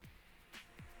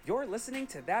You're listening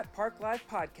to That Park Live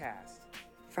podcast.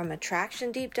 From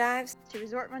attraction deep dives to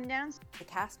resort rundowns to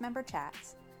cast member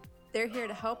chats, they're here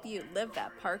to help you live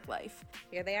that park life.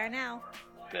 Here they are now.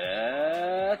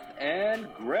 Beth and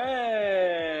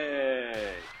Greg.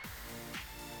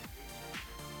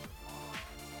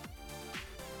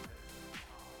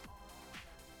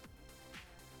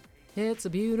 It's a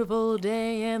beautiful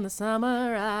day in the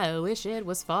summer. I wish it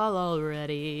was fall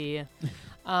already.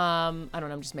 I don't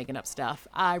know. I'm just making up stuff.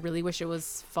 I really wish it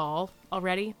was fall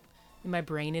already. In my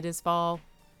brain, it is fall.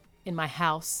 In my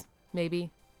house,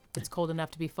 maybe. It's cold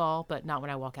enough to be fall, but not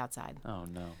when I walk outside. Oh,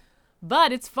 no.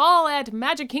 But it's fall at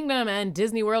Magic Kingdom and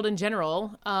Disney World in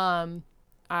general.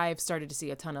 I've started to see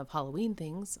a ton of Halloween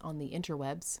things on the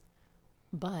interwebs,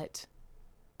 but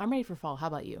I'm ready for fall. How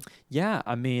about you? Yeah,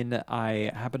 I mean,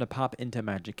 I happened to pop into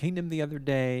Magic Kingdom the other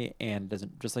day, and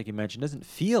doesn't, just like you mentioned, doesn't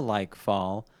feel like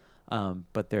fall,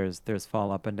 but there's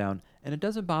fall up and down. And it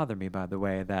doesn't bother me, by the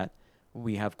way, that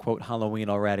we have, quote, Halloween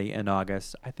already in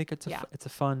August. I think it's a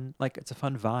fun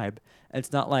vibe.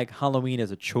 It's not like Halloween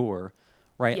is a chore,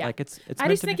 right? Yeah. Like it's I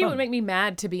just think it would make me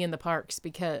mad to be in the parks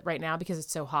because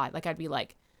it's so hot. Like I'd be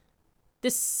like,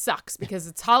 this sucks because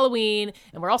it's Halloween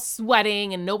and we're all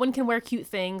sweating and no one can wear cute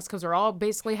things because we're all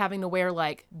basically having to wear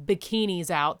like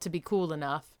bikinis out to be cool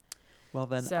enough. Well,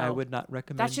 then So, I would not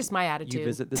recommend that's just my attitude. you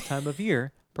visit this time of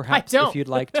year. Perhaps don't. if you'd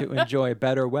like to enjoy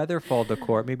better weather fall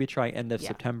decor, maybe try end of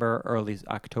September, early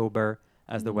October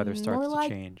as the weather starts more to like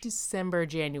change. December,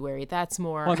 January. That's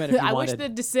more. Well, I mean, if you I wish wanted- the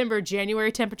December,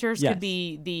 January temperatures Yes. could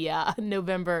be the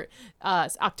October,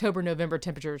 November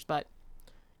temperatures, but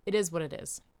it is what it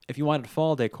is. If you wanted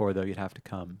fall decor, though, you'd have to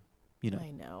come,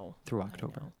 I know. through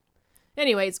October.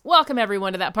 Anyways, welcome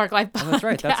everyone to That Park Life podcast. Oh, that's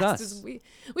right. That's us.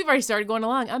 We've already started going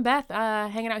along. I'm Beth,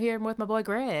 hanging out here with my boy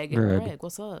Greg. Greg,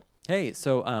 what's up? Hey,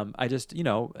 so I just,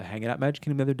 hanging out at Magic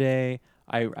Kingdom the other day,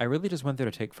 I really just went there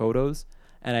to take photos,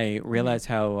 and I realized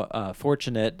how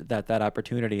fortunate that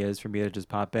opportunity is for me to just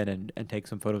pop in and take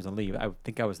some photos and leave. I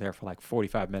think I was there for like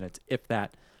 45 minutes, if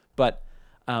that. But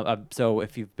so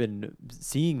if you've been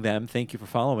seeing them, thank you for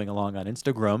following along on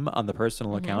Instagram on the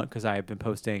personal account, because I've been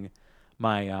posting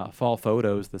my fall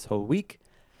photos this whole week,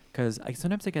 because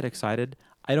sometimes I get excited.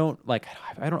 I don't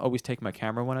always take my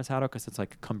camera when it's out because it's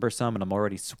like cumbersome and I'm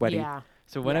already sweaty. Yeah.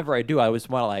 So whenever I do, I always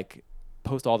want to like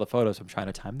post all the photos. I'm trying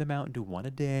to time them out and do one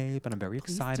a day, but I'm very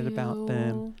excited about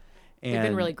them. And they've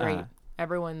been really great.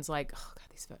 Everyone's like, oh God,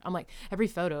 these photos. I'm like, every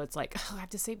photo, it's like, oh, I have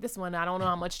to save this one. I don't know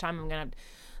how much time I'm going to.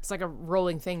 It's like a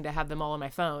rolling thing to have them all on my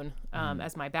phone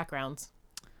as my backgrounds.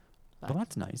 But well,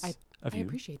 that's nice of I you.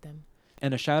 appreciate them.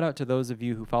 And a shout out to those of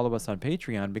you who follow us on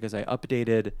Patreon, because I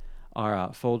updated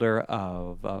our folder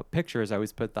of pictures. I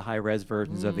always put the high-res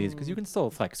versions of these because you can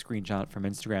still like screenshot from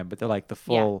Instagram, but they're like the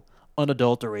full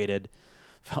unadulterated,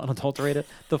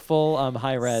 the full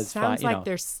high-res. Sounds like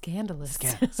they're scandalous.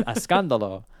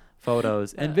 Scandalo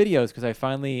photos and videos, because I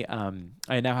finally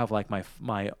I now have like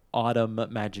my autumn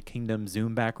Magic Kingdom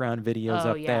Zoom background videos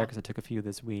up there because I took a few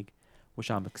this week, which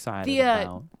I'm excited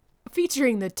about.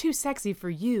 Featuring the too sexy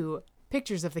for you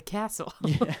pictures of the castle.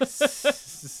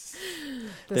 Yes.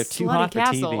 The They're too slutty hot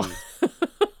castle. for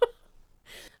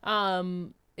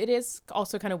TV. It is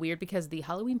also kind of weird because the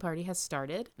Halloween party has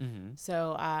started. Mm-hmm.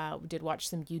 So we did watch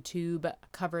some YouTube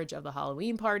coverage of the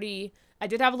Halloween party. I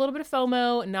did have a little bit of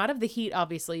FOMO, not of the heat,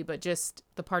 obviously, but just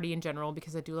the party in general,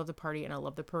 because I do love the party and I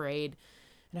love the parade.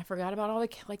 And I forgot about all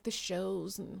the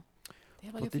shows, and they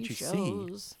have like a few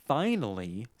shows. See?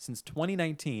 Finally, since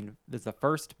 2019, there's the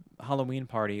first Halloween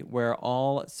party where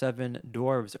all 7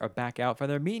 dwarves are back out for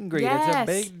their meet and greet. Yes. It's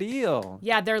a big deal.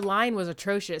 Yeah, their line was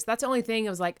atrocious. That's the only thing. It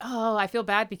was like, oh, I feel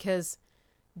bad because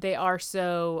they are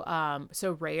so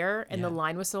rare, and the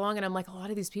line was so long. And I'm like, a lot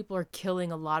of these people are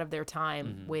killing a lot of their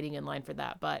time waiting in line for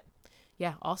that. But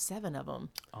yeah, all 7 of them.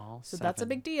 So that's a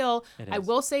big deal. I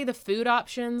will say the food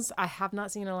options, I have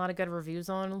not seen a lot of good reviews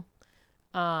on.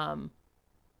 I've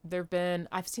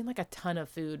seen like a ton of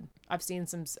food. I've seen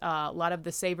a lot of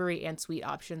the savory and sweet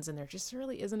options, and there just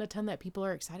really isn't a ton that people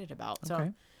are excited about. So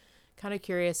I'm kind of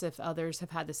curious if others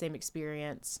have had the same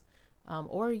experience.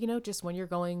 Or, just when you're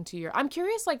going to I'm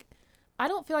curious, like, I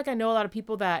don't feel like I know a lot of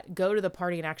people that go to the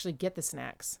party and actually get the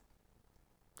snacks,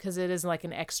 because it is like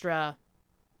an extra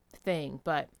thing.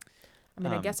 But I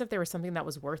mean, I guess if there was something that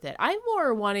was worth it. I'm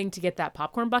more wanting to get that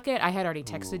popcorn bucket. I had already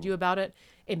texted you about it.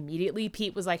 Immediately,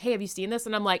 Pete was like, hey, have you seen this?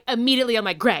 And I'm like,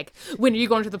 Greg, when are you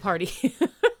going to the party?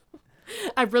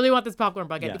 I really want this popcorn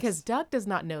bucket because Doug does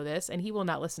not know this, and he will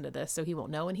not listen to this, so he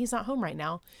won't know, and he's not home right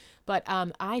now. But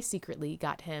I secretly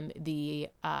got him the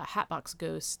Hatbox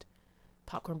Ghost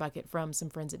popcorn bucket from some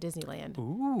friends at Disneyland.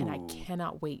 Ooh. And I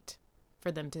cannot wait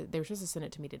for them to. They were supposed to send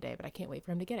it to me today, but I can't wait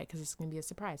for him to get it because it's going to be a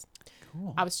surprise.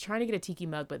 Cool. I was trying to get a tiki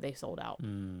mug, but they sold out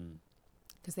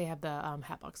because they have the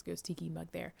Hatbox Ghost tiki mug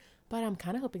there. But I'm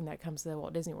kind of hoping that comes to the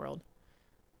Walt Disney World.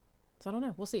 So I don't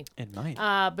know. We'll see. It might.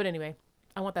 But anyway,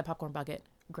 I want that popcorn bucket,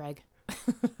 Greg.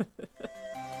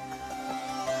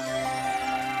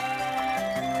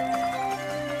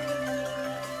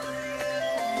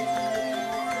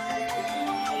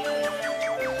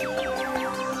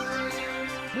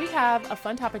 We have a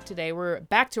fun topic today. We're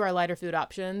back to our lighter food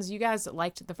options. You guys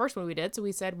liked the first one we did, so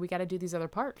we said we got to do these other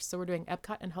parks. So we're doing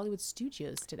Epcot and Hollywood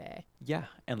Studios today. Yeah,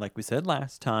 and like we said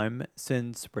last time,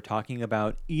 since we're talking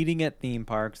about eating at theme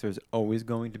parks, there's always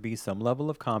going to be some level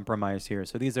of compromise here.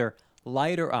 So these are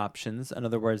lighter options. In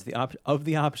other words, of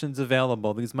the options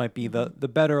available, these might be the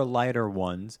better, lighter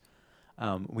ones.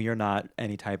 We are not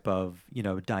any type of,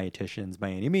 dietitians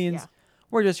by any means. Yeah.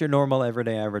 We're just your normal,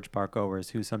 everyday, average park-goers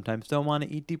who sometimes don't want to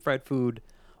eat deep-fried food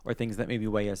or things that maybe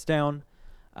weigh us down.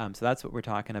 So that's what we're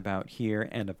talking about here.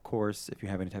 And, of course, if you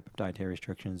have any type of dietary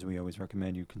restrictions, we always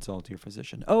recommend you consult your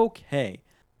physician. Okay.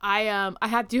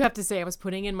 I do have to say I was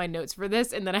putting in my notes for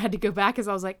this, and then I had to go back because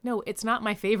I was like, no, it's not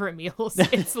my favorite meals.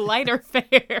 It's lighter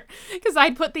fare. Because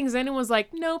I'd put things in and was like,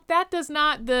 nope, that does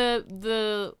not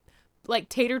the like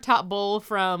tater tot bowl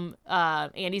from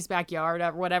Andy's backyard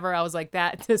or whatever. I was like,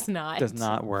 that does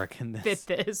not work in this.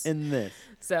 Fit this. In this.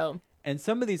 So. And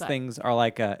some of these things are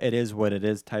like a it is what it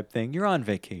is type thing. You're on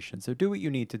vacation, so do what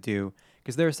you need to do.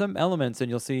 Because there are some elements,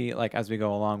 and you'll see like as we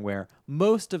go along, where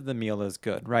most of the meal is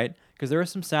good, right? Because there are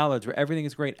some salads where everything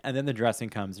is great, and then the dressing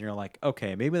comes, and you're like,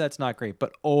 okay, maybe that's not great.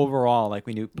 But overall, like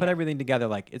when you put everything together,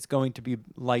 like it's going to be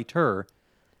lighter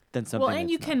than something. Well, and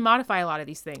you can modify a lot of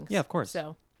these things. Yeah, of course.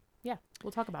 So, yeah,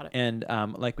 we'll talk about it. And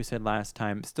like we said last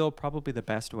time, still probably the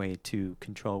best way to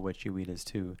control what you eat is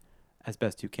to, as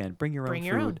best you can, bring your own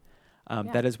food.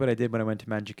 That is what I did when I went to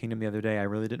Magic Kingdom the other day. I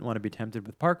really didn't want to be tempted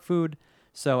with park food,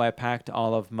 so I packed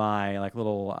all of my like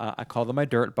little, I call them my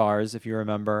dirt bars, if you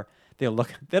remember. They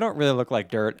don't really look like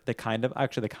dirt. They kind of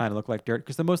look like dirt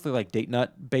because they're mostly like date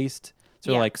nut based,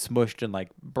 so like smushed and like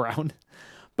brown.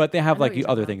 But they have like the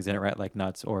other things in it, right? Like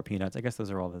nuts or peanuts. I guess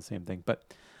those are all the same thing. But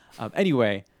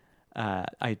anyway,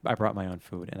 I brought my own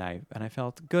food and I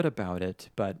felt good about it.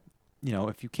 But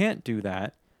if you can't do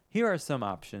that, here are some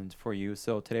options for you.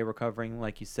 So today we're covering,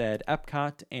 like you said,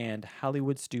 Epcot and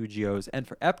Hollywood Studios. And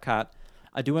for Epcot,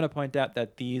 I do want to point out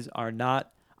that these are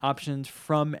not options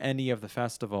from any of the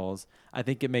festivals. I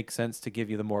think it makes sense to give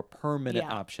you the more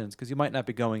permanent options because you might not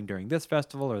be going during this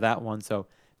festival or that one. So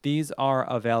these are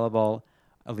available,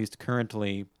 at least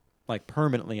currently, like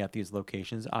permanently at these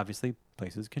locations. Obviously,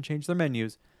 places can change their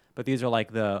menus, but these are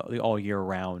like the all year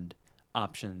round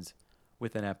options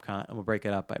within Epcot, and we'll break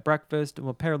it up by breakfast, and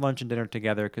we'll pair lunch and dinner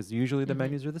together because usually the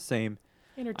menus are the same.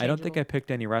 I don't think I picked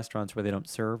any restaurants where they don't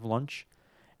serve lunch,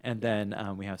 and then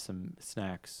we have some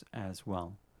snacks as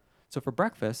well. So for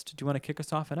breakfast, do you want to kick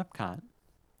us off at Epcot?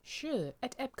 Sure,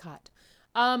 at Epcot.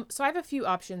 So I have a few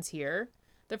options here.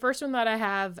 The first one that I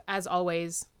have, as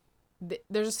always,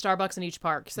 there's a Starbucks in each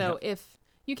park. So if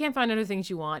you can't find other things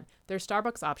you want, there's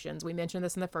Starbucks options. We mentioned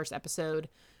this in the first episode.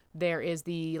 There is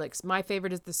my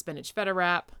favorite is the spinach feta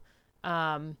wrap.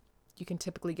 You can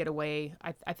typically get away.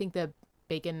 I think the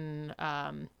bacon,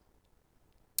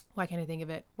 why can't I think of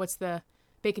it? What's the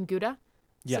bacon Gouda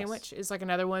sandwich is like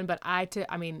another one. But I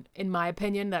mean, in my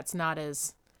opinion, that's not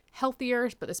as healthier,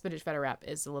 but the spinach feta wrap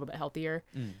is a little bit healthier.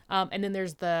 And then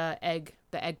there's the egg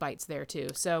bites there too.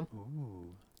 So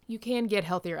you can get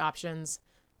healthier options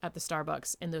at the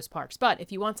Starbucks in those parks. But if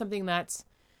you want something that's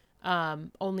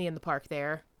only in the park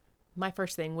there, my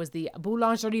first thing was the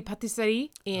Boulangerie Pâtisserie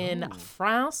in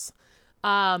France.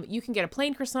 You can get a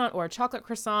plain croissant or a chocolate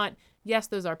croissant. Yes,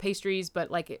 those are pastries, but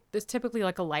there's typically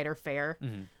like a lighter fare.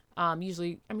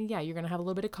 Usually, you're going to have a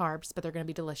little bit of carbs, but they're going to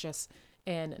be delicious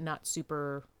and not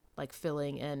super like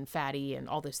filling and fatty and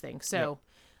all those things. So,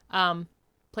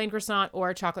 plain croissant or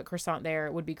a chocolate croissant there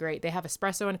would be great. They have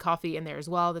espresso and coffee in there as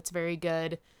well. That's very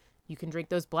good. You can drink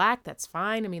those black. That's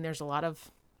fine. I mean, there's a lot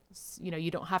of,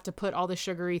 you don't have to put all the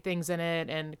sugary things in it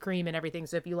and cream and everything.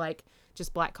 So if you like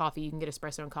just black coffee, you can get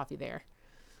espresso and coffee there.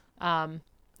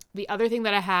 The other thing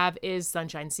that I have is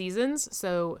Sunshine Seasons.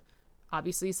 So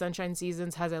obviously Sunshine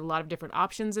Seasons has a lot of different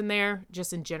options in there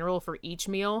just in general for each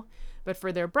meal. But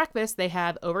for their breakfast, they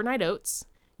have overnight oats.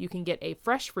 You can get a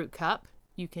fresh fruit cup.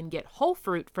 You can get whole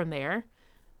fruit from there.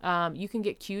 You can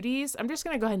get cuties. I'm just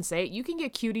going to go ahead and say it. You can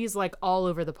get cuties like all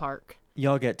over the park.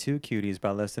 Y'all get 2 cuties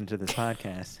by listening to this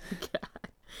podcast.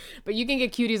 But you can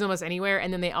get cuties almost anywhere.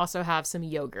 And then they also have some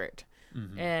yogurt.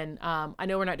 And I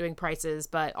know we're not doing prices,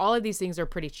 but all of these things are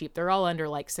pretty cheap. They're all under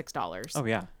like $6. Oh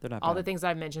yeah, they're not all bad. the things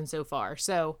I've mentioned so far.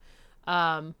 So,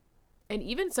 and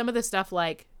even some of the stuff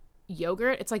like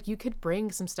yogurt, it's like you could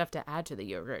bring some stuff to add to the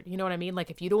yogurt. You know what I mean? Like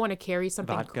if you don't want to carry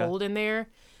something Vodka. cold in there,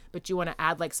 but you want to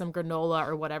add like some granola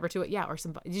or whatever to it. Yeah. Or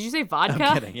some, did you say vodka?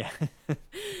 I'm kidding. Yeah.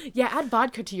 Yeah. Add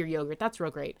vodka to your yogurt. That's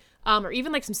real great. Or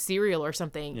even like some cereal or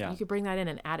something. Yeah. You could bring that in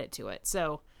and add it to it.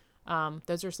 So,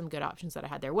 those are some good options that I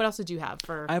had there. What else did you have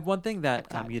for? I have one thing that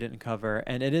you didn't cover,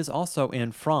 and it is also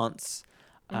in France.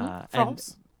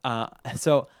 France.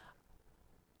 So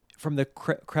from the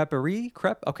creperie,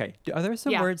 okay. Are there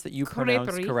some words that you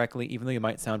pronounce Creperie. correctly, even though you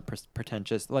might sound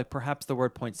pretentious? Like perhaps the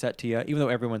word poinsettia, even though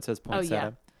everyone says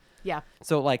poinsettia. Yeah.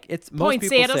 So like it's most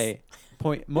people Poinsettias. say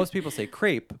most people say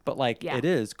crepe, but like it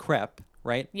is crepe,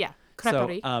 right? Yeah.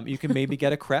 Creperie. So you can maybe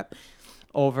get a crepe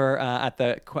over at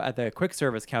the quick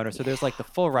service counter. So there's like the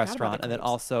full restaurant and then crepes.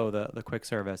 also the quick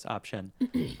service option.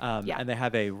 Yeah. And they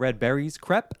have a red berries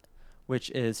crepe,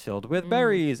 which is filled with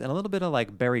berries and a little bit of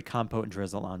like berry compote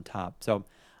drizzle on top. So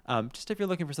just if you're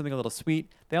looking for something a little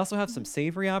sweet, they also have some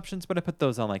savory options, but I put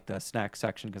those on like the snack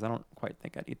section because I don't quite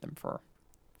think I'd eat them for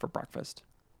breakfast.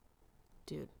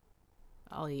 Dude,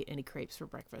 I'll eat any crepes for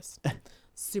breakfast.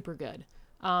 Super good.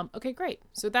 Okay, great.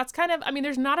 So that's kind of, I mean,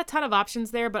 there's not a ton of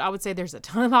options there, but I would say there's a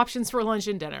ton of options for lunch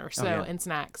and dinner. So, and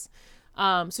snacks.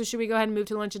 So should we go ahead and move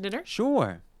to lunch and dinner?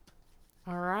 Sure.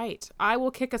 All right. I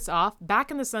will kick us off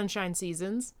back in the sunshine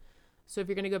seasons. So if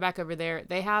you're going to go back over there,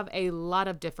 they have a lot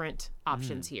of different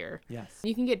options here. Yes.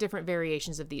 You can get different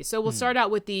variations of these. So we'll start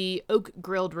out with the oak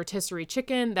grilled rotisserie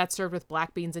chicken that's served with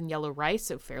black beans and yellow rice.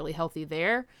 So fairly healthy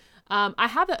there. I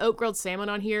have the oak grilled salmon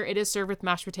on here. It is served with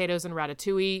mashed potatoes and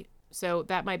ratatouille. So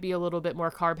that might be a little bit more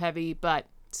carb heavy, but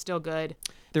still good.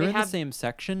 They're in the same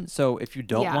section. So if you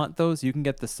don't want those, you can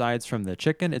get the sides from the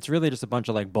chicken. It's really just a bunch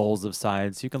of like bowls of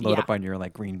sides. You can load up on your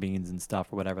like green beans and stuff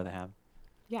or whatever they have.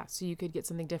 Yeah. So you could get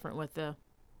something different with the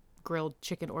grilled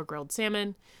chicken or grilled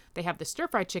salmon. They have the stir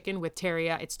fry chicken with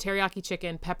teriyaki. It's teriyaki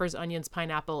chicken, peppers, onions,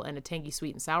 pineapple, and a tangy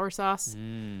sweet and sour sauce.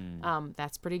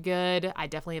 That's pretty good. I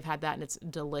definitely have had that and it's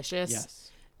delicious.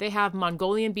 Yes. They have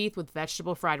Mongolian beef with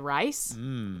vegetable fried rice,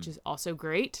 which is also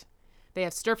great. They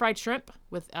have stir-fried shrimp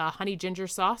with honey ginger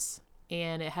sauce,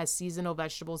 and it has seasonal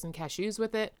vegetables and cashews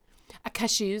with it.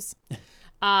 Cashews.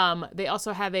 They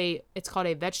also have it's called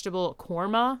a vegetable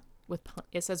korma.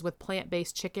 It says with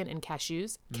plant-based chicken and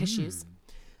cashews. Cashews.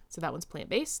 So that one's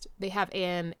plant-based. They have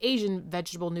an Asian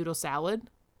vegetable noodle salad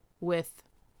with,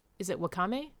 is it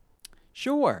wakame?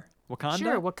 Sure. Wakanda?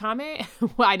 Sure, wakame.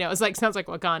 Well, I know, it's like sounds like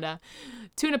Wakanda.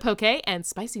 Tuna poke and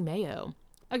spicy mayo.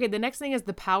 Okay, the next thing is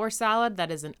the power salad. That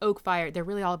is an oak fire. They're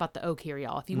really all about the oak here,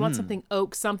 y'all. If you want something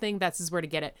oak something, this is where to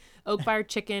get it. Oak fire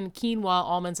chicken, quinoa,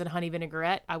 almonds, and honey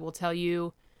vinaigrette. I will tell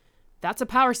you, that's a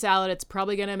power salad. It's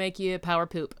probably going to make you power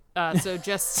poop. So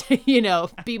just,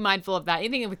 be mindful of that.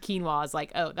 Anything with quinoa is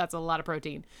like, oh, that's a lot of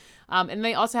protein. And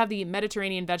they also have the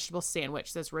Mediterranean vegetable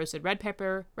sandwich. That's roasted red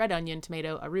pepper, red onion,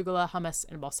 tomato, arugula, hummus,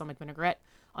 and balsamic vinaigrette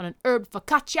on an herb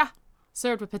focaccia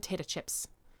served with potato chips.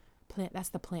 That's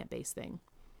the plant-based thing.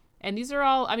 And these are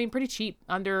all, pretty cheap,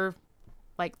 under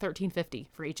like $13.50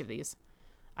 for each of these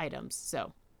items.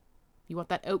 So you want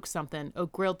that oak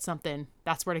grilled something,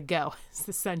 that's where to go. It's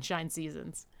the sunshine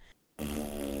seasons.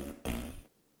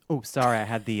 Oh, sorry, I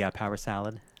had the power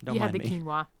salad. Don't mind me. You had the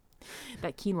quinoa.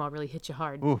 That quinoa really hit you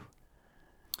hard. Ooh.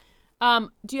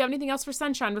 Do you have anything else for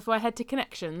sunshine before I head to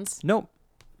connections? Nope.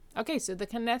 Okay, so the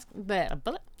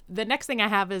next thing I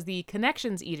have is the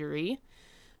Connections Eatery.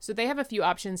 So they have a few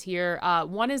options here.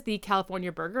 One is the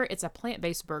California Burger. It's a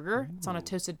plant-based burger. It's on a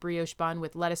toasted brioche bun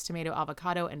with lettuce, tomato,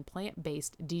 avocado, and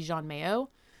plant-based Dijon mayo.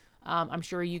 I'm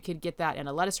sure you could get that in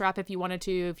a lettuce wrap if you wanted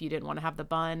to, if you didn't want to have the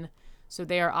bun. So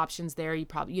there are options there. You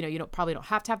probably, you don't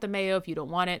have to have the mayo if you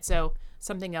don't want it. So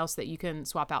something else that you can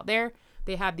swap out there.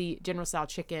 They have the General Tso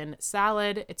chicken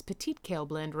salad. It's petite kale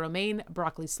blend, romaine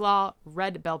broccoli slaw,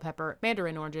 red bell pepper,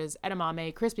 mandarin oranges,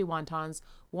 edamame, crispy wontons,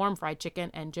 warm fried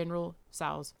chicken, and General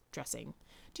Tso's dressing.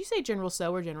 Do you say General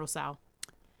Tso or General Tso?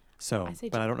 So,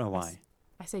 but I don't know why.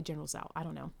 I say General Tso. I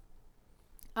don't know.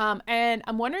 And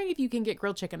I'm wondering if you can get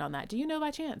grilled chicken on that. Do you know by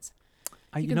chance?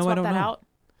 You can swap that out.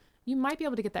 You might be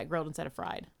able to get that grilled instead of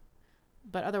fried,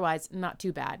 but otherwise not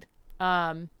too bad.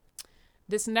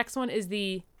 This next one is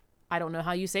I don't know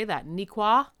how you say that,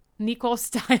 Niqua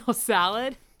style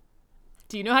salad.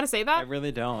 Do you know how to say that? I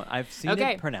really don't. I've seen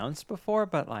it pronounced before,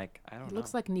 but I don't know. It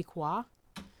looks like Niqua.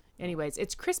 Anyways,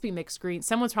 it's crispy mixed greens.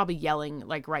 Someone's probably yelling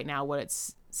like right now what it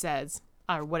says.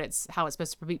 or how it's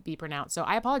supposed to be pronounced. So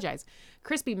I apologize.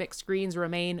 Crispy mixed greens,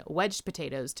 romaine, wedged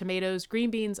potatoes, tomatoes,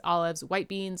 green beans, olives, white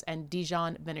beans, and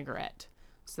Dijon vinaigrette.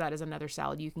 So that is another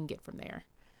salad you can get from there.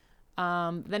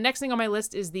 The next thing on my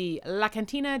list is the La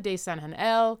Cantina de San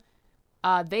Angel.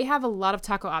 They have a lot of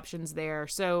taco options there.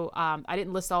 So I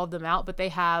didn't list all of them out, but they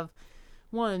have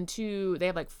they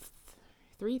have like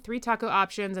three taco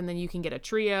options, and then you can get a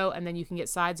trio, and then you can get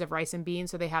sides of rice and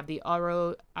beans. So they have the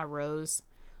arroz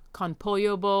con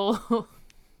pollo bowl.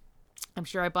 I'm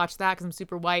sure I botched that because I'm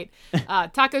super white.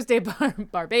 Tacos de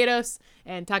Barbados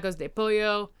and tacos de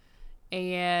pollo.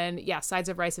 And yeah, sides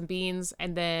of rice and beans.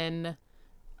 And then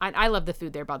I love the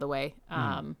food there, by the way.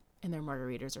 And their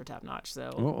margaritas are top notch.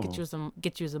 So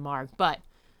get you some marg. But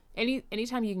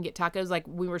anytime you can get tacos, like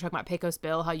we were talking about Pecos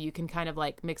Bill, how you can kind of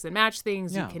like mix and match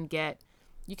things. Yeah.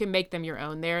 You can make them your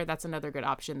own there. That's another good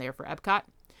option there for Epcot.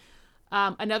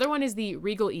 Another one is the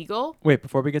Regal Eagle. Wait,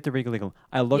 before we get to Regal Eagle,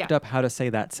 I looked up how to say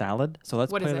that salad. So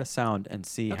let's play the sound and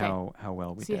see how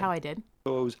well we did. See how I did.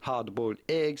 Hard-boiled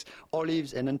eggs,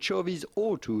 olives and anchovies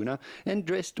or tuna, and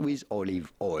dressed with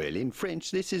olive oil. In French,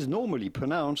 this is normally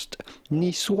pronounced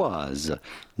niçoise.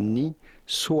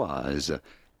 Niçoise.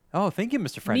 Oh, thank you,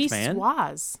 Mr. Frenchman.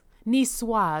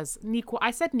 Niçoise.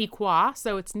 I said niçoise,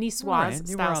 so it's niçoise right. style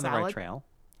You were on salad. the right trail.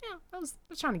 Yeah, I was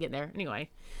trying to get there. Anyway,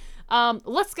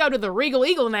 let's go to the Regal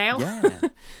Eagle now. Yeah.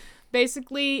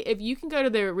 Basically, if you can go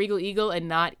to the Regal Eagle and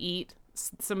not eat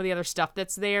some of the other stuff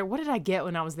that's there. What did I get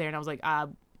when I was there? And I was like,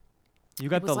 you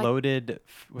got the loaded,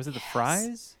 was it the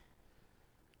fries?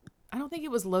 I don't think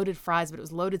it was loaded fries, but it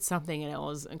was loaded something, and it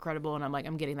was incredible. And I'm like,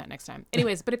 I'm getting that next time.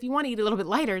 Anyways, but if you want to eat a little bit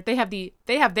lighter, they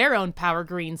have their own power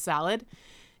green salad.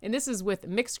 And this is with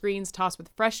mixed greens tossed with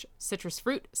fresh citrus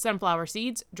fruit, sunflower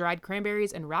seeds, dried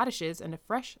cranberries, and radishes, and a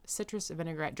fresh citrus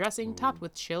vinaigrette dressing topped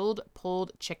with chilled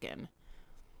pulled chicken.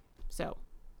 So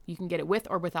you can get it with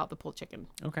or without the pulled chicken.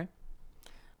 Okay.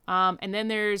 And then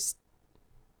there's,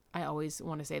 I always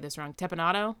want to say this wrong,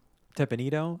 tepanado.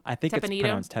 Tepanito? I think it's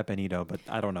pronounced tepanito, but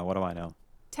I don't know. What do I know?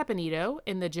 Tepanito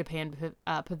in the Japan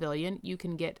pavilion. You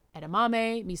can get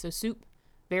edamame, miso soup,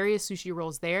 various sushi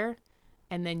rolls there.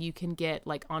 And then you can get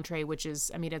like entree, which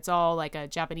is, I mean, it's all like a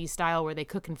Japanese style where they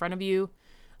cook in front of you.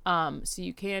 So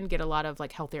you can get a lot of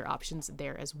like healthier options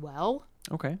there as well.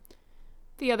 Okay.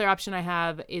 The other option I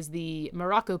have is the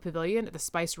Morocco Pavilion at the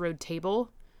Spice Road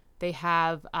table. They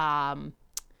have like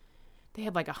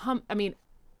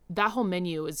that whole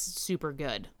menu is super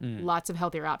good. Lots of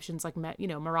healthier options like,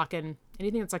 Moroccan,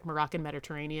 anything that's like Moroccan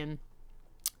Mediterranean.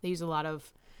 They use a lot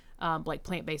of like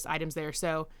plant-based items there.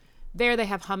 So there they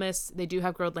have hummus. They do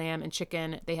have grilled lamb and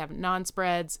chicken. They have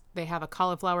non-spreads. They have a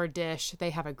cauliflower dish.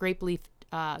 They have a grape leaf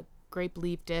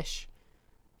dish.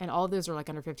 And all of those are like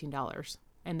under $15.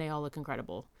 And they all look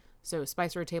incredible. So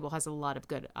Spice Road Table has a lot of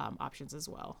good options as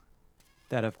well.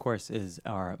 That, of course, is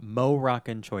our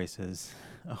Moroccan choices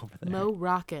over there.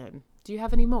 Moroccan. Do you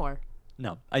have any more?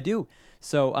 No, I do.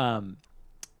 So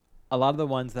a lot of the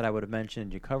ones that I would have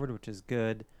mentioned you covered, which is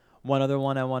good. One other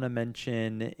one I want to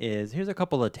mention is, here's a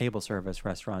couple of table service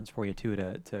restaurants for you, too,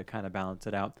 to kind of balance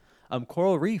it out.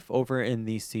 Coral Reef over in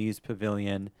the Seas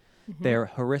Pavilion. Mm-hmm.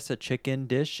 Their harissa chicken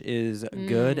dish is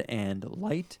good and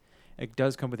light. It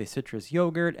does come with a citrus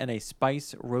yogurt and a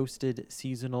spice roasted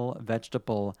seasonal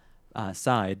vegetable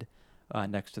side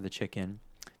next to the chicken.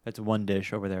 That's one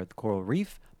dish over there at the Coral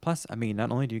Reef. Plus, I mean,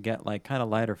 not only do you get like kind of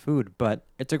lighter food, but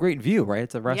it's a great view, right?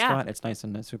 It's a restaurant. Yeah. It's nice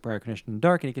and super air conditioned and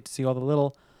dark, and you get to see all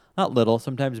the not little,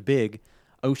 sometimes big,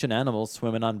 ocean animals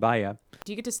swimming on by you.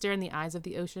 Do you get to stare in the eyes of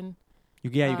the ocean? You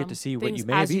get to see what you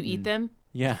may have eaten. As you eat them?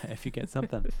 Yeah, if you get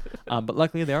something. But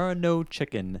luckily, there are no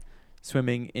chicken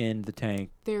swimming in the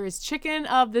tank. There is chicken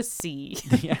of the sea.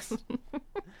 Yes.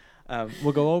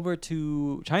 We'll go over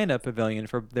to China Pavilion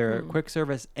for their quick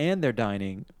service and their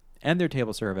dining and their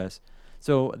table service.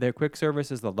 So their quick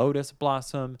service is the Lotus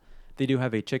Blossom. They do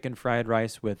have a chicken fried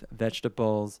rice with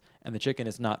vegetables, and the chicken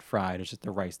is not fried. It's just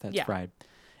the rice that's fried.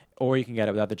 Or you can get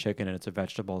it without the chicken, and it's a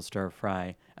vegetable stir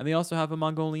fry. And they also have a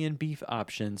Mongolian beef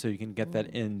option, so you can get that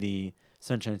in the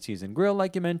Sunshine Season Grill,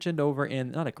 like you mentioned, over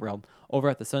at the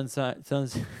the Sunshine.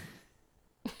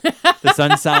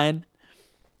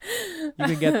 You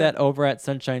can get that over at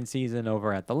Sunshine Season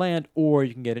over at the Land, or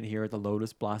you can get it here at the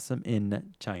Lotus Blossom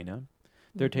in China.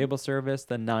 Their table service,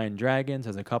 the Nine Dragons,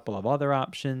 has a couple of other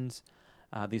options.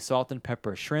 The salt and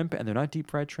pepper shrimp, and they're not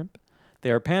deep fried shrimp.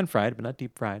 They are pan fried, but not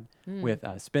deep fried, with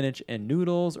spinach and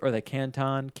noodles, or the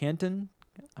Canton.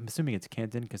 I'm assuming it's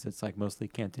Canton because it's like mostly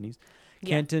Cantonese. Yeah.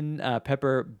 Canton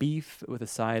pepper beef with a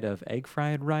side of egg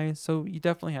fried rice. So you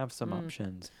definitely have some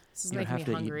options. This is You don't making have me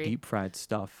to hungry. eat deep fried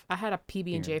stuff. I had a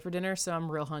PB&J Here. for dinner, so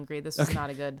I'm real hungry. This was not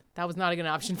a good. That was not a good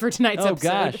option for tonight's Oh episode.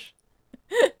 gosh.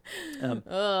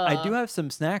 I do have some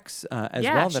snacks as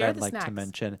Yeah, well that share I'd the like to snacks.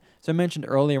 mention. So I mentioned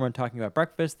earlier when talking about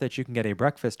breakfast that you can get a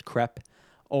breakfast crepe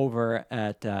over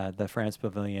at the France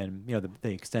Pavilion. You know,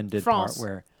 the extended France.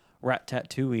 part where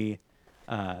Ratatouille,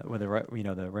 where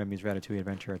the Remy's Ratatouille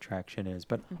Adventure attraction is.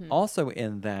 But also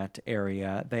in that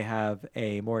area, they have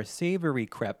a more savory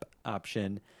crepe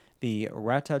option, the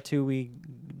Ratatouille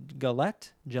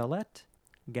galette.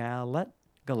 How do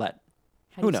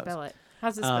Who you knows? spell it?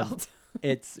 How's it spelled?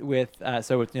 It's with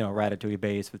so it's ratatouille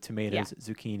base with tomatoes,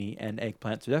 zucchini, and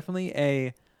eggplant. So definitely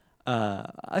a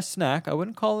snack. I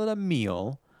wouldn't call it a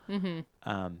meal.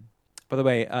 By the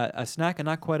way, a snack and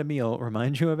not quite a meal.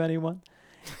 Remind you of anyone?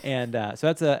 And so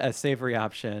that's a savory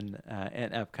option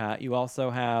at Epcot. You also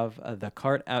have the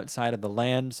cart outside of the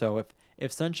land. So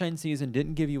if Sunshine Season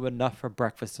didn't give you enough for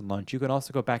breakfast and lunch, you can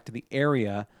also go back to the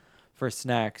area for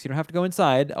snacks. You don't have to go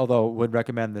inside, although would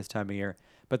recommend this time of year.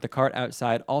 But the cart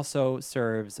outside also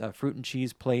serves fruit and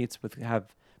cheese plates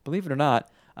believe it or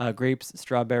not, grapes,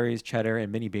 strawberries, cheddar,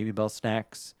 and mini Baby Bell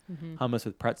snacks. Hummus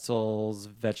with pretzels,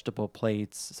 vegetable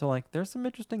plates. So there's some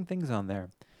interesting things on there.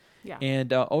 Yeah.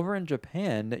 And over in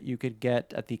Japan, you could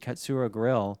get at the Katsura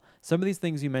Grill some of these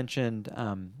things you mentioned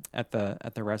at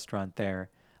the restaurant there.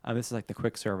 This is like the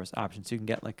quick service option, so you can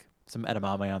get some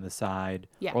edamame on the side,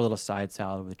 or a little side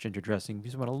salad with ginger dressing. If you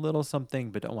just want a little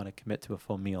something but don't want to commit to a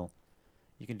full meal,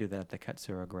 you can do that at the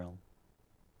Katsura Grill.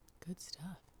 Good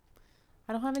stuff.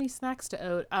 I don't have any snacks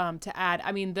to add.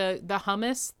 I mean, the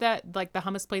hummus the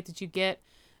hummus plate that you get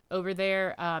over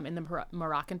there in the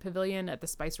Moroccan Pavilion at the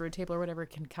Spice Road table or whatever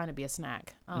can kind of be a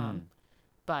snack. And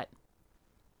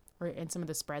some of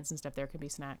the spreads and stuff there can be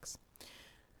snacks.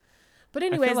 But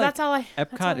anyways, that's all I.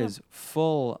 Epcot is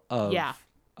full of stuff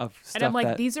and I'm like,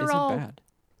 that these are isn't all bad.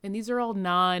 And these are all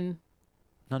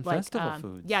non-festival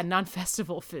foods. Yeah,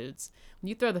 non-festival foods. When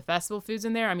you throw the festival foods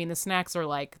in there, I mean, the snacks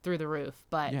are through the roof.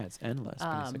 But yeah, it's endless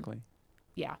basically.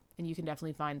 Yeah, and you can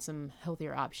definitely find some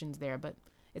healthier options there. But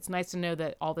it's nice to know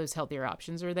that all those healthier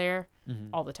options are there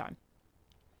all the time.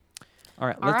 All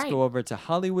right, let's go over to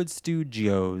Hollywood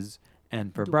Studios.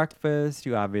 And for breakfast,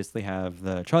 you obviously have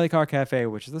the Charlie Carr Cafe,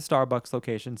 which is the Starbucks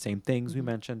location. Same things we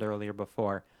mentioned earlier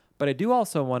before. But I do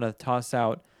also want to toss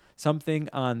out something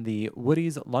on the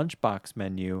Woody's Lunchbox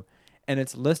menu. And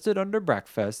it's listed under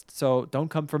breakfast, so don't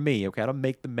come for me, okay? I don't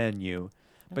make the menu.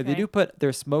 But they do put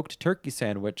their smoked turkey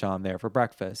sandwich on there for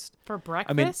breakfast. For breakfast?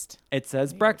 I mean, it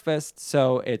says breakfast,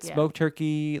 so it's smoked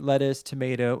turkey, lettuce,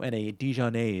 tomato, and a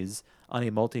Dijonnaise on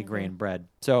a multigrain bread.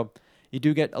 So you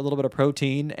do get a little bit of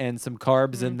protein and some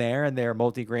carbs in there, and they're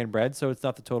multigrain bread, so it's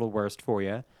not the total worst for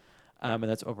you. And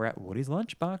that's over at Woody's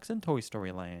Lunchbox in Toy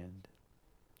Story Land.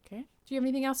 Okay. Do you have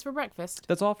anything else for breakfast?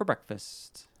 That's all for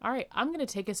breakfast. All right. I'm going to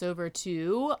take us over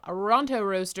to Ronto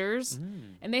Roasters,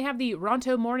 and they have the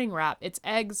Ronto Morning Wrap. It's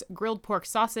eggs, grilled pork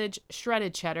sausage,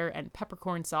 shredded cheddar, and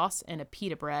peppercorn sauce, and a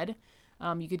pita bread.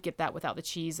 You could get that without the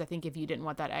cheese, I think, if you didn't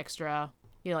want that extra,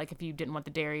 if you didn't want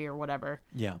the dairy or whatever.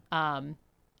 Yeah.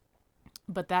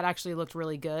 But that actually looked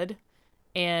really good.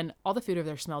 And all the food over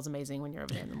there smells amazing when you're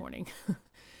over there in the morning.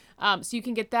 So you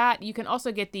can get that. You can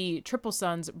also get the Triple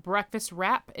Suns breakfast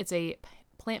wrap. It's a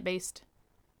plant-based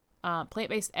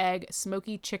egg,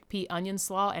 smoky chickpea onion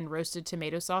slaw, and roasted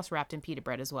tomato sauce wrapped in pita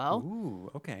bread as well.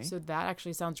 Ooh, okay. So that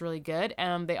actually sounds really good.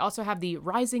 They also have the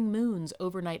Rising Moons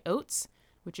overnight oats,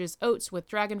 which is oats with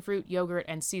dragon fruit, yogurt,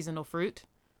 and seasonal fruit,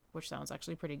 which sounds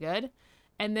actually pretty good.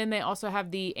 And then they also have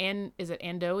the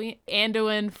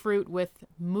Andoan fruit with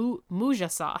muja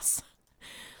sauce.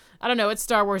 I don't know. It's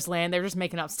Star Wars land. They're just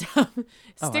making up stuff.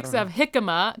 Sticks of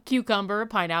jicama, cucumber,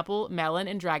 pineapple, melon,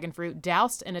 and dragon fruit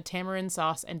doused in a tamarind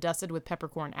sauce and dusted with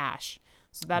peppercorn ash.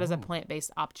 So that is a plant-based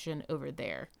option over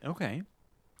there. Okay.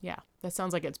 Yeah. That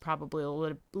sounds like it's probably a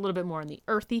little bit more on the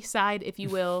earthy side, if you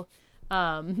will.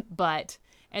 And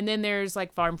then there's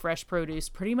farm fresh produce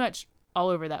pretty much all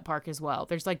over that park as well.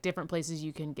 There's different places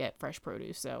you can get fresh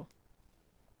produce. So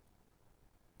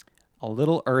a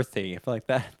little earthy. I feel like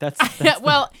that's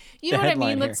well, you know what I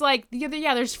mean? here. It's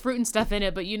there's fruit and stuff in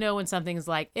it, but when something's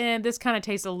this kind of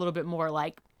tastes a little bit more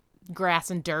like grass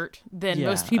and dirt than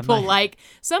most people like.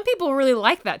 Some people really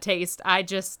like that taste. I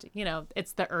just,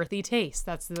 it's the earthy taste.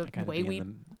 That's the way we...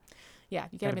 you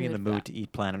gotta be in the mood to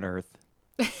eat planet Earth.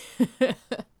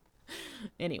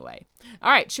 Anyway.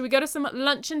 All right, should we go to some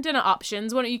lunch and dinner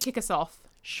options? Why don't you kick us off?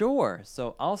 Sure.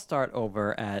 So I'll start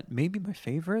over at maybe my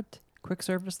favorite quick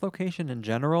service location in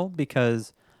general,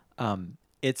 because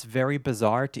it's very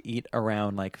bizarre to eat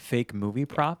around like fake movie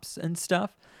props and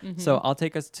stuff. So I'll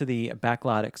take us to the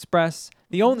Backlot Express,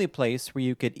 the only place where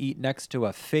you could eat next to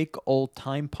a fake old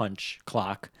time punch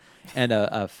clock and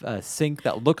a sink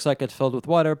that looks like it's filled with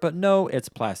water, but no, it's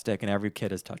plastic and every kid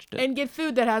has touched it. And get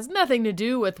food that has nothing to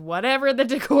do with whatever the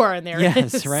decor in there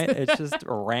is. Yes, right? It's just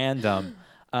random.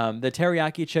 The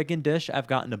teriyaki chicken dish, I've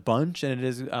gotten a bunch, and it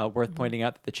is worth pointing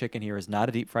out that the chicken here is not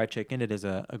a deep fried chicken. It is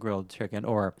a grilled chicken,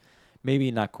 or maybe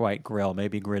not quite grill,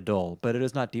 maybe griddle, but it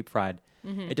is not deep fried.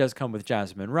 It does come with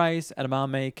jasmine rice,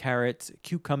 edamame, carrots,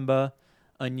 cucumber,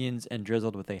 onions, and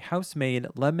drizzled with a house-made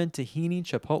lemon tahini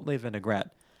chipotle vinaigrette.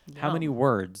 How many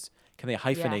words can they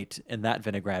hyphenate in that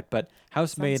vinaigrette? But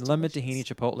house-made lemon tahini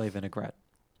chipotle vinaigrette.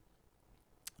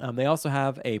 They also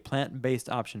have a plant-based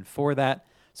option for that.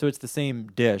 So it's the same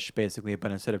dish, basically, but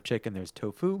instead of chicken, there's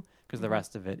tofu, because the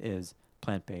rest of it is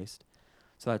plant-based.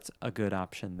 So that's a good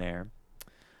option there.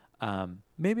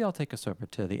 Maybe I'll take us over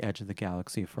to the edge of the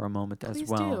galaxy for a moment as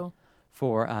well. Do.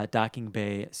 For Docking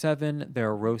Bay 7,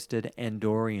 their roasted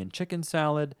Andorian chicken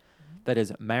salad. That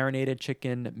is marinated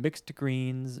chicken, mixed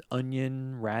greens,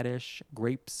 onion, radish,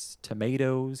 grapes,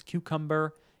 tomatoes,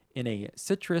 cucumber, in a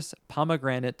citrus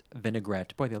pomegranate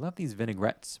vinaigrette. Boy, they love these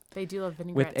vinaigrettes. They do love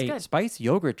vinaigrettes. With a spiced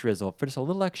yogurt drizzle for just a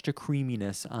little extra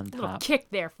creaminess on A little top. kick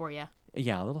there for you.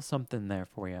 Yeah, a little something there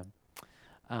for you.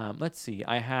 Let's see.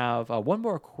 I have one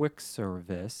more quick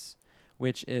service,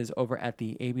 which is over at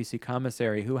the ABC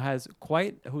Commissary,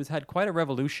 who's had quite a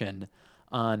revolution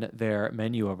on their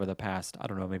menu over the past, I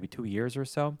don't know, maybe 2 years or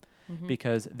so,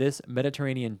 because this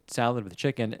Mediterranean salad with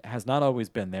chicken has not always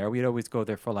been there. We'd always go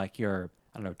there for like your,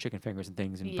 I don't know, chicken fingers and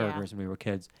things and burgers when we were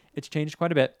kids. It's changed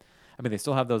quite a bit. I mean, they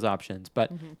still have those options,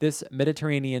 but this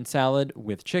Mediterranean salad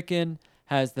with chicken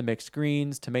has the mixed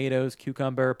greens, tomatoes,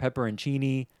 cucumber,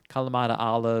 pepperoncini, Kalamata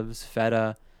olives,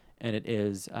 feta, and it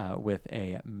is with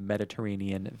a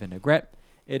Mediterranean vinaigrette.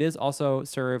 It is also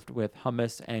served with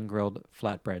hummus and grilled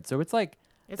flatbread. So it's like,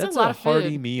 that's a lot of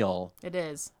hearty food. meal. It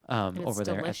is. Over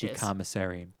there at the delicious.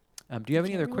 commissary. Do you have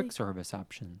any other quick service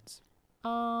options?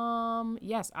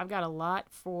 Yes, I've got a lot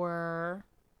for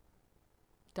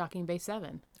Docking Bay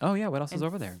 7. Oh, yeah. What else is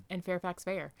over there? And Fairfax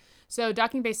Fair. So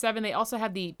Docking Bay 7, they also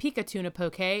have the pica tuna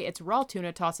poke. It's raw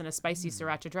tuna tossed in a spicy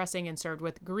sriracha dressing and served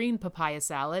with green papaya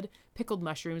salad, pickled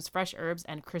mushrooms, fresh herbs,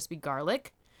 and crispy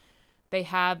garlic. They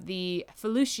have the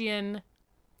Felucian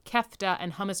kefta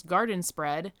and hummus garden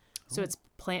spread. So it's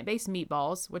plant-based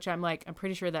meatballs, which I'm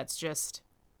pretty sure that's just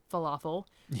falafel.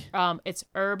 It's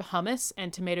herb hummus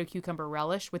and tomato cucumber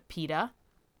relish with pita.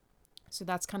 So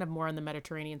that's kind of more on the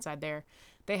Mediterranean side there.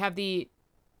 They have the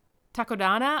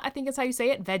takodana, I think is how you say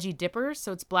it, veggie dippers.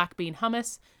 So it's black bean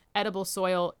hummus, edible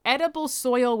soil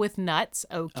with nuts.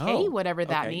 Okay, whatever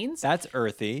that means. That's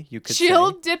earthy, you could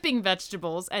Chilled say. dipping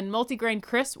vegetables and multigrain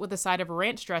crisps with a side of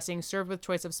ranch dressing served with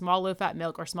choice of small low-fat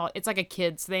milk or small. It's like a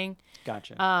kid's thing.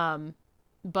 Gotcha.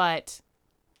 But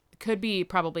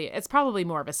it's probably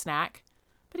more of a snack.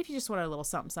 But if you just want a little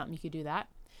something, you could do that.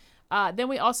 Then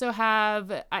we also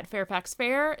have at Fairfax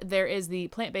Fair, there is the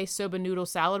plant-based soba noodle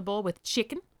salad bowl with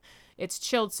chicken. It's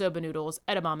chilled soba noodles,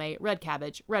 edamame, red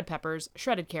cabbage, red peppers,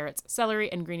 shredded carrots,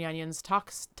 celery, and green onions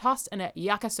tossed in a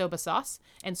yakisoba sauce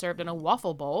and served in a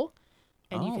waffle bowl.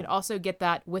 And you can also get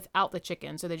that without the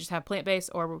chicken. So they just have plant-based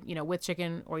or, with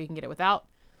chicken, or you can get it without.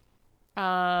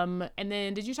 And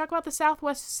then did you talk about the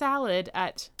Southwest salad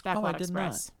at Backlot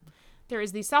Express? There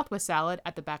is the Southwest salad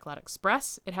at the Backlot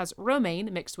Express. It has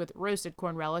romaine mixed with roasted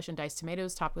corn relish and diced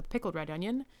tomatoes, topped with pickled red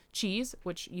onion, cheese,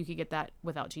 which you could get that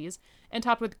without cheese, and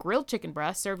topped with grilled chicken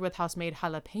breast, served with house-made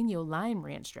jalapeno lime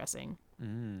ranch dressing.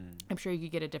 I'm sure you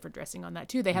could get a different dressing on that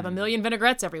too. They have a million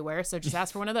vinaigrettes everywhere, so just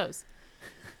ask for one of those.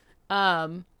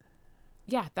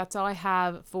 Yeah, that's all I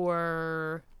have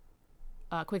for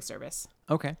quick service.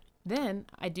 Okay. Then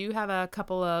I do have a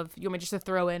couple of. You want me just to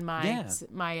throw in my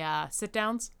sit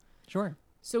downs? Sure.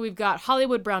 So we've got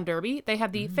Hollywood Brown Derby. They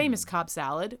have the famous Cobb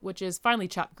salad, which is finely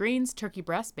chopped greens, turkey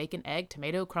breast, bacon, egg,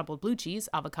 tomato, crumbled blue cheese,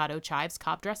 avocado, chives,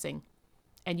 Cobb dressing.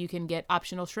 And you can get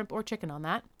optional shrimp or chicken on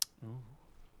that. Ooh.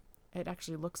 It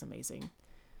actually looks amazing.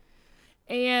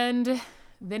 And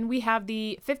then we have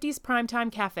the 50s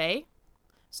Primetime Cafe.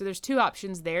 So there's two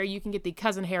options there. You can get the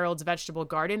Cousin Harold's Vegetable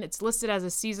Garden. It's listed as a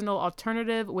seasonal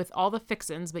alternative with all the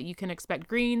fixins, but you can expect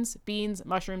greens, beans,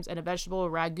 mushrooms, and a vegetable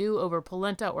ragu over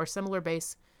polenta or similar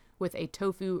base with a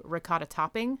tofu ricotta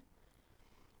topping.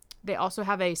 They also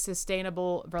have a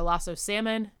sustainable Verlasso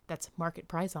salmon. That's market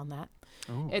price on that.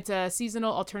 Oh. It's a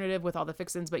seasonal alternative with all the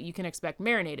fixins, but you can expect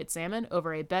marinated salmon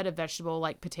over a bed of vegetable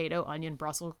like potato, onion,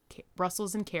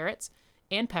 Brussels and carrots,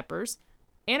 and peppers,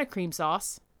 and a cream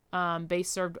sauce. Base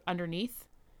served underneath,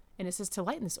 And it says to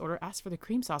lighten this order, ask for the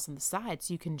cream sauce on the side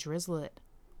so you can drizzle it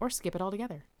or skip it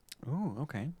altogether. Oh,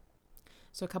 okay.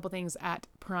 So a couple things at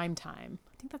prime time.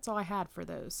 I think that's all I had for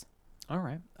those. All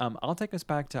right. I'll take us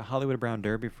back to Hollywood Brown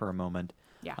Derby for a moment.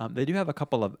 Yeah. They do have a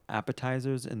couple of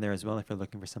appetizers in there as well if you're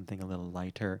looking for something a little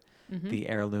lighter. The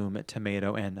heirloom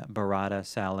tomato and burrata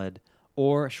salad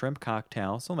or shrimp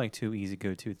cocktail. So like 2 easy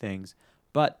go-to things.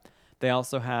 But they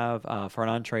also have, for an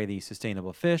entree, the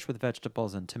sustainable fish with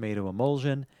vegetables and tomato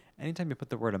emulsion. Anytime you put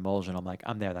the word emulsion, I'm like,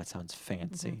 I'm there. That sounds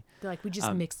fancy. They're like, we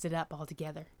just mixed it up all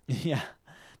together. Yeah.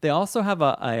 They also have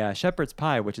a shepherd's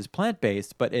pie, which is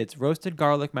plant-based, but it's roasted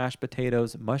garlic, mashed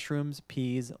potatoes, mushrooms,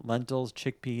 peas, lentils,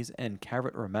 chickpeas, and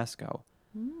carrot romesco.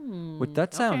 Which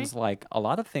that sounds like a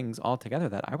lot of things all together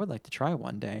that I would like to try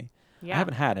one day. Yeah. I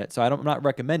haven't had it, so I'm not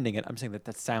recommending it. I'm saying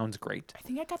that sounds great. I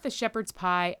think I got the shepherd's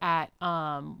pie at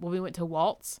when we went to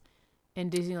Waltz in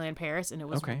Disneyland Paris, and it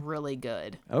was really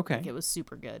good. Okay. Like, it was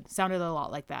super good. Sounded a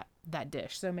lot like that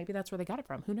dish. So maybe that's where they got it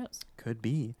from. Who knows? Could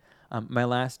be. My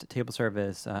last table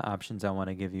service options I want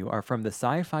to give you are from the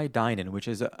Sci-Fi Dine-In, which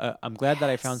is I'm glad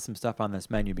that I found some stuff on this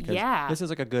menu because this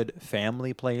is like a good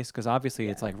family place because obviously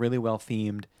it's like really well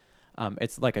themed.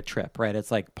 It's like a trip, right? It's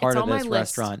like part of this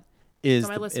restaurant is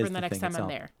on my list for the next time I'm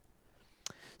there.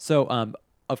 So,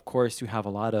 of course, you have a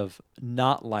lot of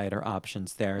not lighter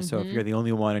options there. So if you're the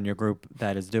only one in your group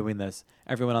that is doing this,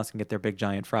 everyone else can get their big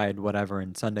giant fried whatever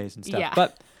and sundaes and stuff. Yeah.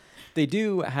 But they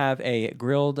do have a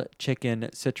grilled chicken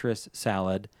citrus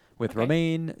salad with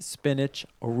romaine, spinach,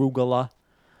 arugula,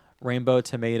 rainbow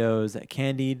tomatoes,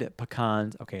 candied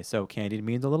pecans. Okay, so candied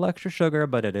means a little extra sugar,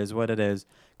 but it is what it is.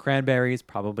 Cranberries,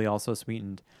 probably also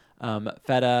sweetened.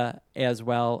 Feta as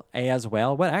well.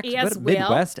 What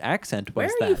Midwest accent was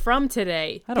that? Where are you from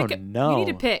today? I don't know. You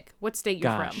need to pick what state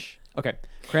you're from. Okay.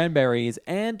 Cranberries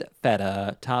and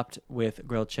feta topped with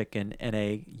grilled chicken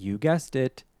and you guessed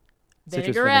it,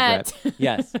 citrus vinaigrette.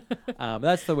 Yes.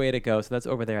 That's the way to go. So that's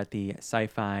over there at the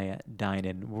Sci-Fi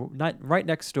Dine-In, right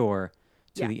next door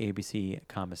to the ABC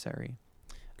commissary.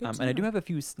 And I do have a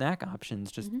few snack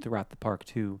options just throughout the park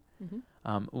too.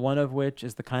 One of which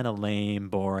is the kind of lame,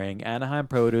 boring Anaheim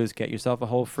produce. Get yourself a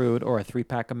whole fruit or a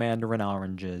 3-pack of mandarin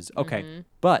oranges. Okay,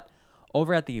 but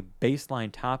over at the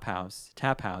Baseline Tap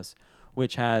House,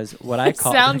 which has what I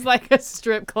call sounds like a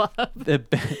strip club. the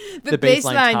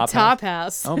Baseline Top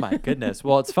House. Oh my goodness!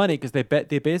 Well, it's funny because they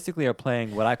basically are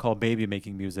playing what I call baby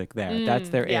making music there. That's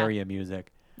their area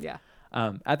music. Yeah.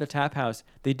 At the Tap House,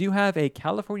 they do have a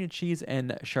California cheese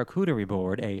and charcuterie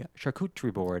board,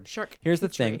 Here's the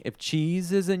thing. If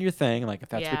cheese isn't your thing, like if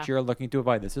that's what you're looking to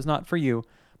avoid, this is not for you.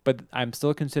 But I'm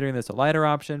still considering this a lighter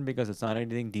option because it's not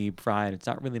anything deep fried. It's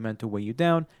not really meant to weigh you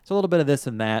down. It's a little bit of this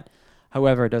and that.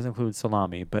 However, it does include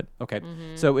salami. But okay.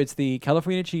 So it's the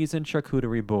California cheese and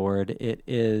charcuterie board. It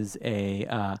is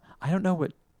I don't know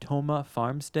what Toma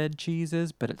Farmstead cheese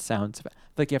is, but it sounds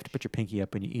like you have to put your pinky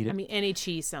up when you eat it. I mean, any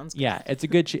cheese sounds good. Yeah, it's a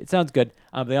good cheese. It sounds good.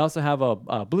 They also have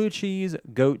a blue cheese,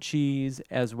 goat cheese,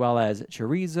 as well as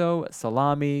chorizo,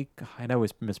 salami. I know I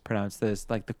always mispronounce this,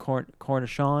 like the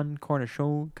cornichon.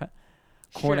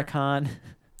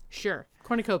 Sure.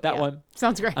 Cornucopia. That one.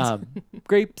 Sounds great.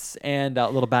 Grapes and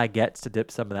little baguettes to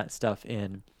dip some of that stuff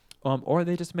in. Or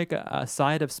they just make a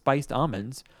side of spiced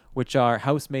almonds, which are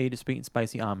house-made sweet and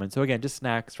spicy almonds. So again, just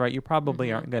snacks, right? You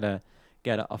probably aren't going to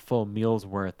get a full meal's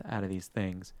worth out of these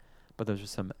things. But those are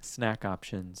some snack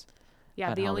options.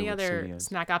 Yeah, the only other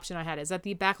snack option I had is at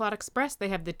the Backlot Express. They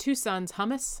have the Two Sons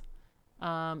hummus.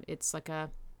 It's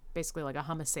basically like a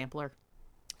hummus sampler.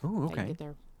 Ooh, okay. You get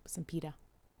there with some pita.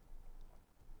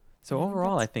 So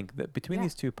overall, I think that between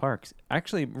these two parks,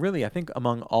 actually, really, I think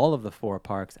among all of the 4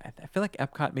 parks, I feel like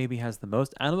Epcot maybe has the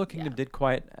most. Animal Kingdom did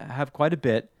have quite a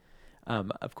bit.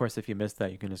 Of course, if you missed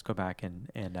that, you can just go back and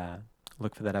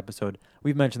look for that episode.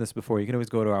 We've mentioned this before. You can always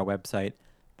go to our website,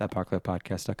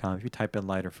 thatparklifepodcast.com. If you type in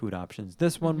lighter food options,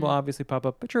 this one will obviously pop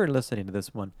up, but you're listening to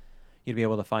this one. You'd be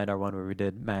able to find our one where we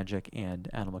did Magic and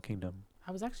Animal Kingdom.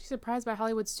 I was actually surprised by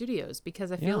Hollywood Studios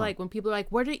because I feel like when people are like,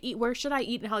 where should I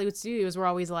eat in Hollywood Studios? We're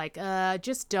always like,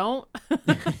 just don't.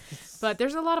 But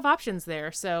there's a lot of options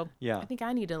there. So I think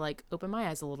I need to open my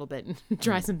eyes a little bit and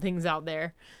try some things out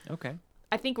there. Okay.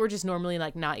 I think we're just normally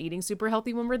not eating super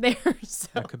healthy when we're there. So.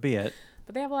 That could be it.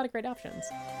 But they have a lot of great options.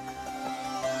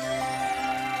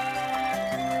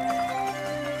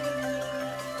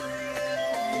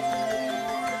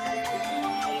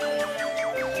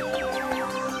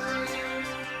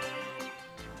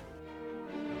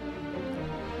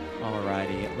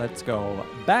 Let's go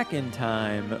back in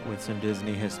time with some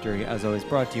Disney history, as always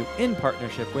brought to you in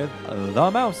partnership with The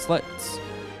Mouselets.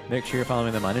 Make sure you're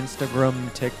following them on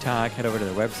Instagram, TikTok. Head over to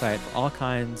their website for all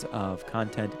kinds of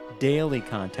content, daily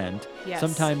content. Yes.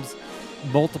 Sometimes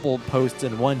multiple posts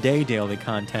in one day, daily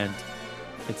content,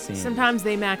 it seems. Sometimes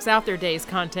they max out their day's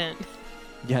content.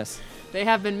 Yes. They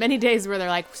have been many days where they're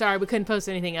like, sorry, we couldn't post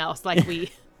anything else. Like,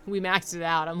 we maxed it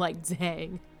out. I'm like,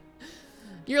 dang.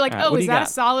 You're like, right, is that a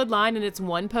solid line and it's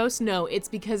one post? No, it's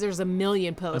because there's a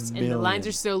million posts and the lines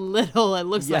are so little, it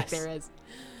looks like there is.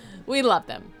 We love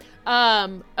them.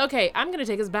 Okay, I'm going to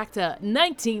take us back to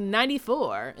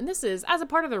 1994. And this is, as a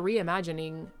part of the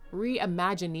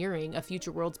reimagineering of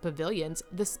Future Worlds pavilions,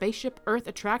 the Spaceship Earth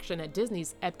attraction at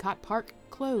Disney's Epcot Park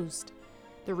closed.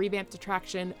 The revamped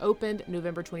attraction opened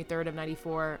November 23rd of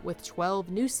 94 with 12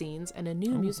 new scenes and a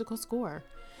new musical score.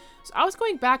 So I was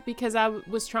going back because I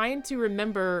was trying to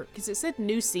remember, because it said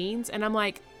new scenes, and I'm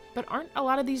like, but aren't a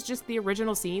lot of these just the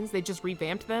original scenes? They just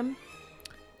revamped them?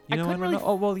 You know,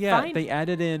 they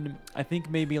added in, I think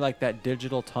maybe like that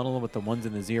digital tunnel with the ones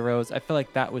and the zeros. I feel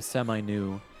like that was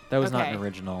semi-new. That was not an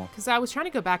original. Because I was trying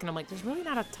to go back and I'm like, there's really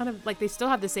not a ton of, like, they still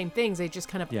have the same things. They just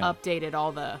kind of updated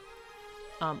all the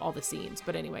scenes.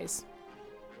 But anyways,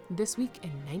 this week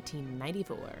in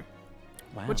 1994.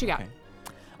 Wow. What you got? Okay.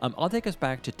 I'll take us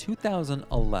back to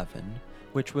 2011,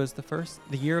 which was the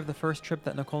year of the first trip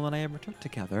that Nicole and I ever took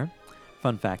together.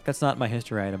 Fun fact, that's not my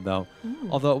history item though,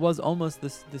 although it was almost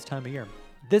this time of year.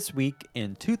 This week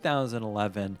in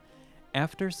 2011,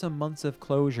 after some months of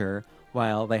closure,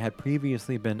 while they had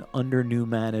previously been under new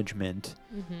management,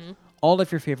 all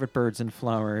of your favorite birds and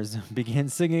flowers began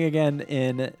singing again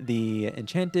in the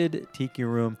Enchanted Tiki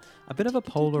Room. A bit of a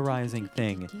polarizing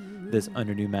thing, this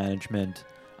under new management.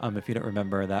 If you don't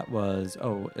remember, that was,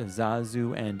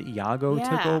 Zazu and Iago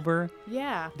took over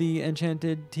the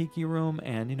Enchanted Tiki Room.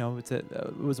 And, you know,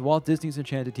 it was Walt Disney's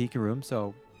Enchanted Tiki Room,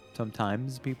 so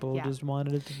sometimes people just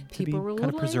wanted it to be kind of preserved. People were a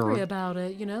little angry about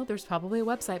it, you know? There's probably a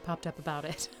website popped up about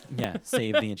it. Yeah,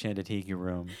 save the Enchanted Tiki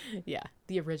Room. Yeah,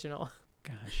 the original.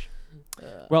 Gosh.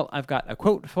 Well, I've got a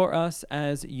quote for us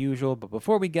as usual, but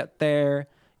before we get there,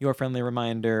 your friendly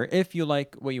reminder, if you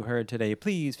like what you heard today,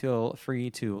 please feel free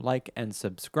to like and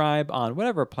subscribe on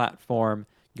whatever platform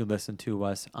you listen to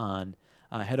us on.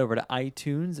 Head over to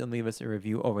iTunes and leave us a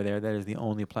review over there. That is the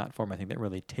only platform I think that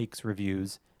really takes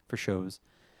reviews for shows.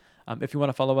 If you want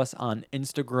to follow us on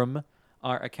Instagram,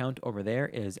 our account over there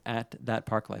is at That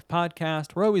Park Life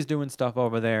Podcast. We're always doing stuff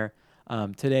over there.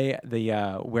 Today, the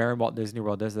Where in Walt Disney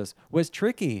World Does This was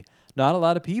tricky. Not a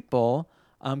lot of people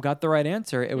got the right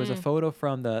answer. It was a photo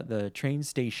from the train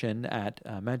station at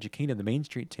Magic Kingdom, the Main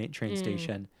Street train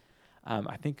station.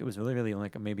 I think it was really, really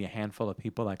like maybe a handful of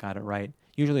people that got it right.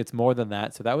 Usually it's more than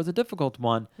that, so that was a difficult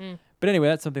one. But anyway,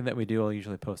 that's something that we do. I'll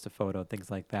usually post a photo, things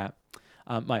like that.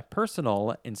 My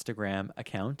personal Instagram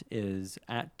account is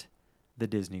at the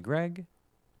Disney Greg.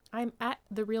 I'm at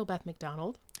the Real Beth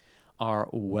McDonald. Our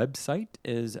website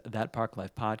is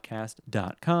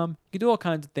thatparklifepodcast.com. You can do all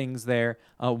kinds of things there.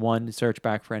 One, search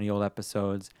back for any old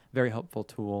episodes. Very helpful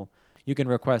tool. You can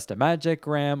request a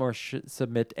Magigram or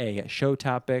submit a show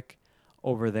topic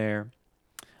over there.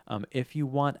 If you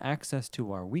want access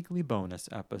to our weekly bonus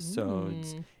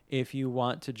episodes, if you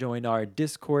want to join our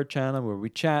Discord channel where we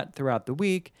chat throughout the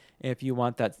week, if you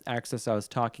want that access I was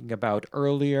talking about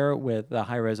earlier with the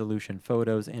high-resolution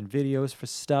photos and videos for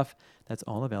stuff, that's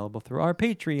all available through our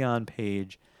Patreon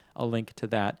page. A link to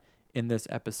that in this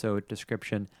episode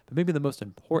description. But maybe the most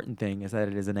important thing is that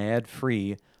it is an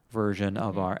ad-free version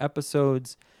of our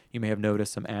episodes. You may have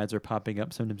noticed some ads are popping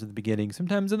up sometimes at the beginning,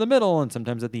 sometimes in the middle, and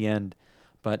sometimes at the end.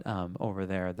 But over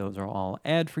there, those are all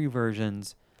ad-free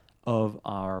versions of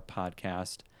our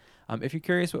podcast. If you're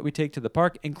curious what we take to the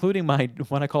park, including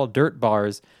what I call dirt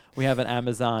bars, we have an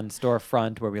Amazon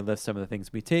storefront where we list some of the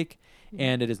things we take,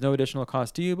 and it is no additional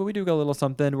cost to you, but we do get a little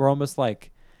something. We're almost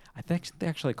like, I think they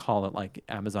actually call it like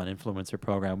Amazon influencer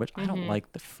program, which I don't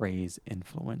like the phrase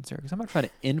influencer because I'm not trying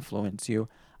to influence you.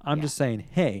 I'm just saying,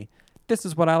 hey, this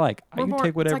is what I like. I can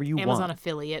take whatever you want. Amazon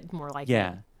affiliate, more like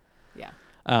Yeah. Yeah.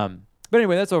 But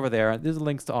anyway, that's over there. There's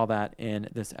links to all that in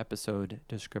this episode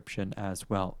description as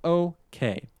well.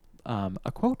 Okay.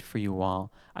 A quote for you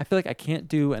all. I feel like I can't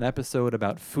do an episode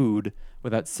about food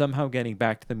without somehow getting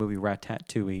back to the movie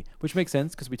Ratatouille, which makes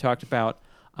sense because we talked about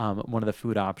one of the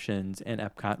food options in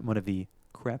Epcot, one of the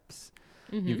crepes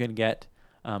you can get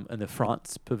in the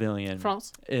France Pavilion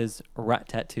is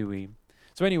Ratatouille.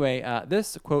 So anyway,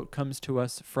 this quote comes to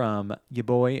us from your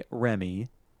boy Remy,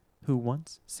 who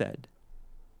once said,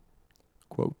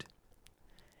 quote,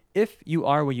 "If you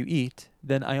are what you eat,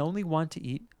 then I only want to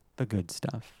eat the good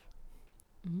stuff."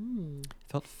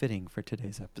 Felt fitting for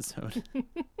today's episode.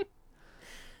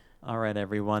 All right,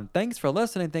 everyone. Thanks for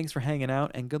listening. Thanks for hanging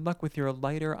out. And good luck with your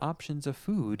lighter options of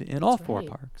food in all 4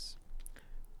 parks.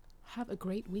 Have a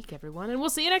great week, everyone. And we'll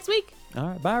see you next week. All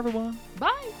right. Bye, everyone.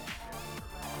 Bye.